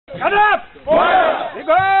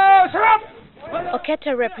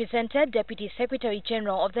Oketta represented Deputy Secretary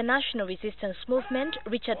General of the National Resistance Movement,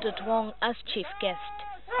 Richard Dotwong, as chief guest.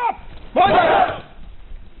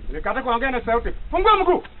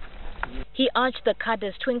 He urged the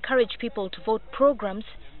cadres to encourage people to vote programs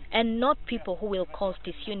and not people who will cause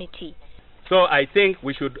disunity. So I think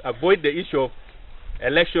we should avoid the issue of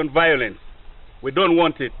election violence. We don't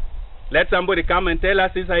want it. Let somebody come and tell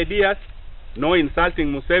us his ideas. No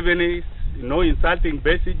insulting Museveni, no insulting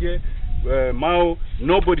Besigye, Mao.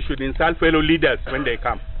 Nobody should insult fellow leaders when they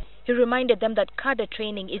come. He reminded them that cadre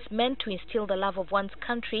training is meant to instill the love of one's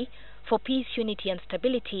country for peace, unity and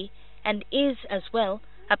stability, and is as well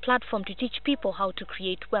a platform to teach people how to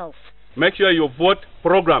create wealth. Make sure you vote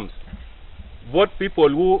programs. Vote people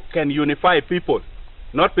who can unify people,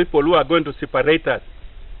 not people who are going to separate us.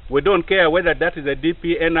 We don't care whether that is a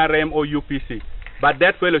DP, NRM or UPC, but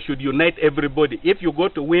that fellow should unite everybody. If you go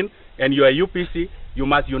to win and you are UPC, you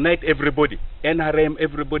must unite everybody. NRM,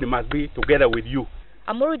 everybody must be together with you.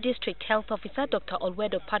 Amuru District Health Officer Dr.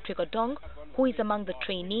 Olwedo Patrick Odong, who is among the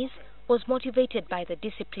trainees, was motivated by the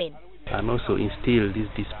discipline. And also instill this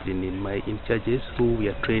discipline in my in-charges who we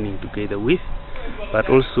are training together with. But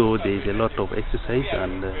also there is a lot of exercise,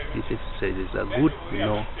 and these exercises are good. You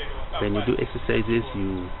know, when you do exercises,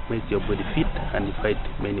 you make your body fit and you fight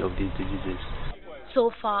many of these diseases. So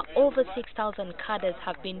far, over 6,000 cadres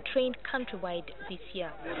have been trained countrywide this year.